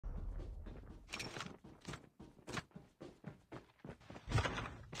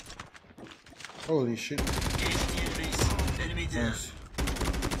Holy shit. Enemy down. Nice.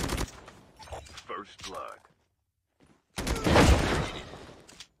 First blood.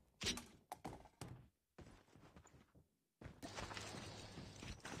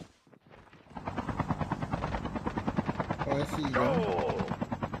 Oh, I see them.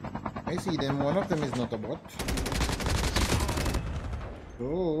 I see them. One of them is not a bot.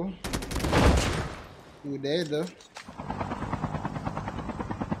 Oh. You dead though.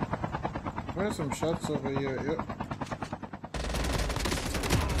 There are some shots over here. Yep.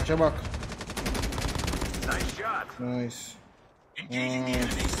 Shabak. Nice shot. Nice. Engaging the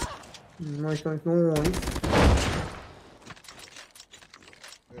enemies. Nice.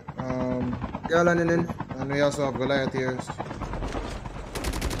 Yeah, landing in. And we also have Goliath here.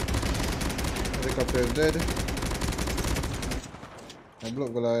 Helicopter is dead. I blew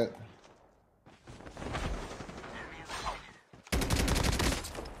up Goliath.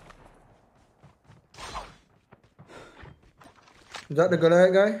 Is that the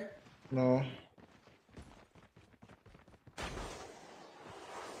Goliath guy? No.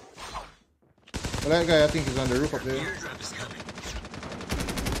 Goliath guy, I think he's on the roof up there. Airdrop is coming.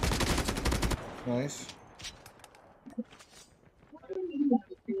 Nice.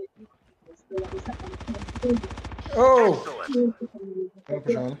 Oh!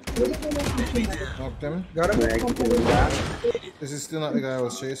 Lumafusion. Enemy down. Knocked him. Got him. This is still not the guy I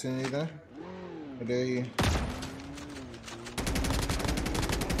was chasing either. But there he.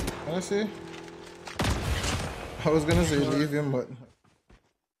 Can I see? I was gonna say leave him, but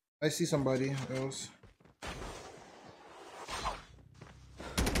I see somebody else.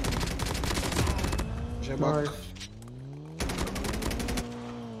 Shabak. Nice.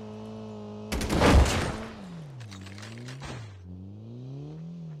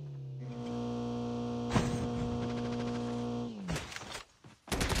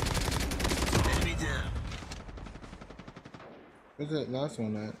 Enemy down. Where's that last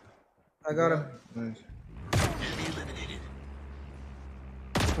one at? I got him. Nice. Enemy eliminated.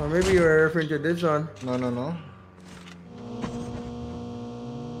 Or maybe you were referring to this one. No, no, no.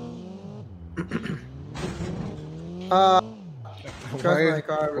 Trust my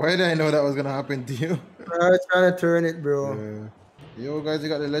car, bro. Why did I know that was gonna happen to you? I was trying to turn it, bro. Yeah. Yo guys, we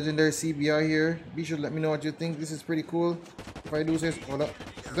got the legendary CBR here. Be sure to let me know what you think. This is pretty cool. If I do say, hold up.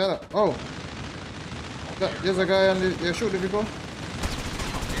 Is that a, oh. There's a guy on the, yeah, shoot if you go.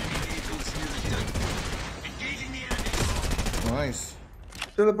 Engaging the enemies. Nice.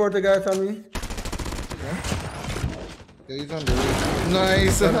 Teleport the guy from me. Yeah, he's on the roof.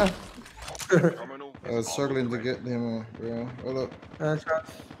 Nice. Terminal I was struggling to get him, bro. Hold up. And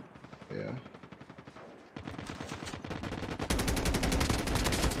shots. Yeah.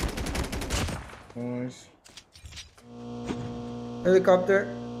 Nice. Helicopter.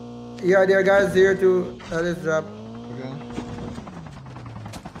 Yeah, there are guys here too. That is drop. Okay.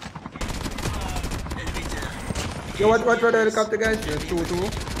 Enemy down. Yo, what for the helicopter, guys? Yeah, two.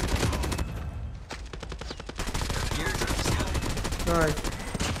 Airdrop is coming. Nice.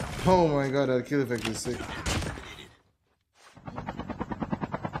 Oh my god, that kill effect is sick.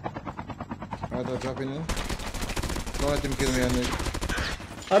 Alright, I'll drop in. Don't let him kill me, Andy.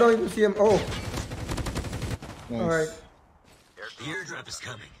 I don't even see him. Oh, Nice. alright. The airdrop is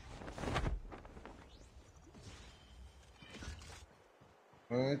coming.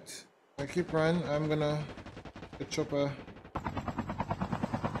 Alright. I keep running. I'm gonna get chopper.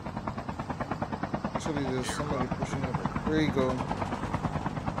 Actually, there's somebody pushing up. Where you go?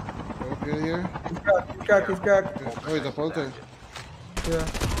 Up here? He's cracked. Okay. Oh, it's a Phonto. Yeah.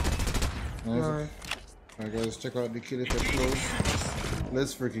 Nice. Nice. Alright guys, check out the kill effect close.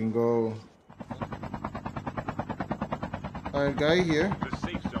 Let's freaking go. Alright, guy here. The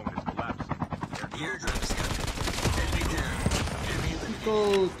safe zone is collapsing. The airdrop is coming. Enemy down. Enemy eliminated. Go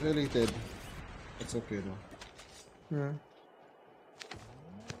deleted. It's okay though. Yeah.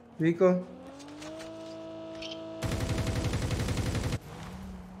 Rico.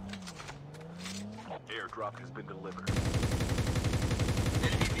 Airdrop has been delivered.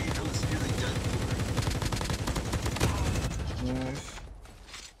 Enemy vehicle is nearly done for. Nice.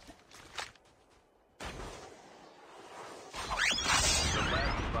 The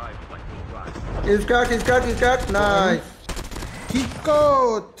last 5 flexible drives. He's cracked. Nice. Kick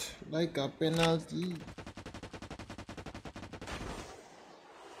out! Like a penalty.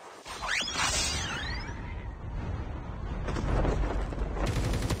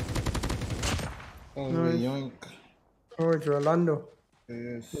 Oh, Nice. yoink. Oh, it's Rolando.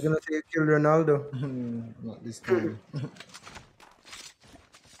 Yes. You're gonna say you killed Ronaldo. Not this time.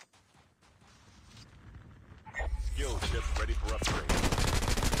 Skill chip ready for upgrade.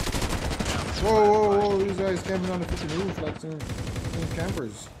 Whoa, these guys camping on the freaking roof like some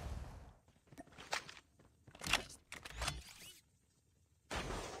campers.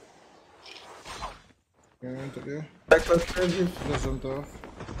 Yeah, went up there. Back close ranges. Just jumped off.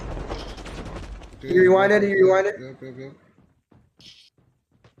 Okay, You rewind it, you rewind it. Yep.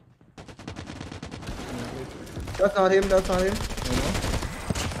 That's not him, that's not him.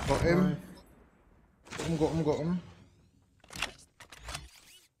 Got him. Got him.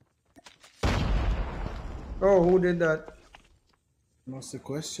 Oh, who did that? What's the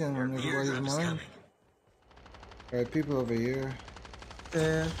question on Airdrop's everybody's mind? coming. Alright, people over here.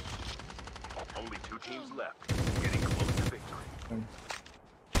 Yeah. Only 2 teams left. Getting close to victory.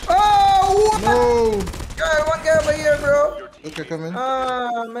 Oh, what? No! God, one guy over here, bro. Your team Okay, come in. Ah,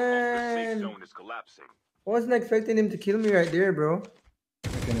 the safe man. zone is collapsing. Wasn't expecting him to kill me right there, bro. I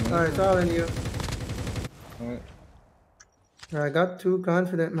can imagine. Alright, it's all in you. Alright. I got too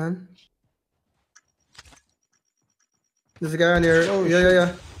confident, man. There's a guy on here. Oh,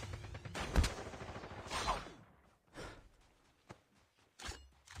 yeah.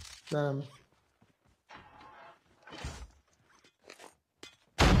 Damn.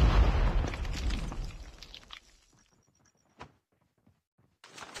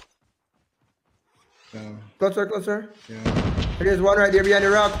 Closer. Yeah. There's one right there behind the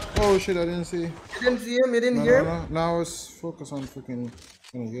rock. Oh shit, I didn't see. You didn't see him? You didn't hear him? No. Now I was focused on freaking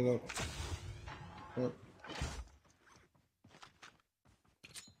gonna get up. Yep.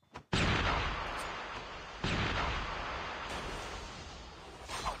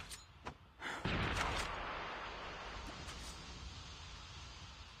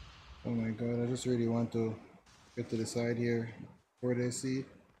 Oh my god, I just really want to get to the side here. Where they see.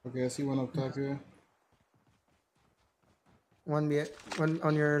 Okay, I see one up top here. One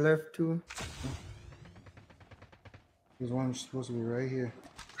on your left, too. There's one supposed to be right here.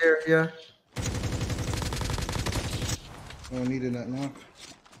 There, yeah. Oh, I needed that knock.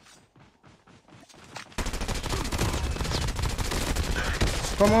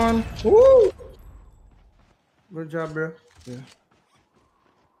 Come on! Woo! Good job, bro. Yeah.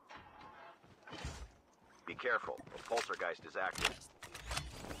 Be careful. The poltergeist is active.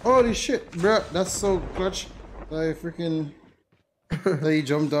 Holy shit, bro! That's so clutch. I freaking. He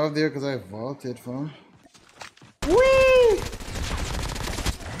jumped off there because I vaulted from. Whee!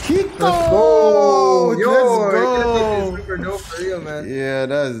 Kiko! Let's go! Let's Yo, go! super dope for real, man. Yeah,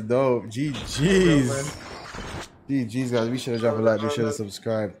 that's dope. GG's. GG's, guys. We should have dropped a like. We should have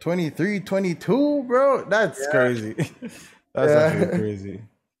subscribed. 23, 22, bro. That's crazy. That's actually crazy.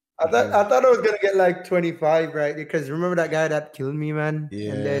 I thought I was gonna get like 25, right? Because remember that guy that killed me, man?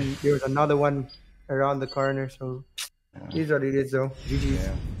 Yeah. And then there was another one around the corner, so these are it is though. GG's.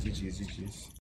 Yeah, GG's.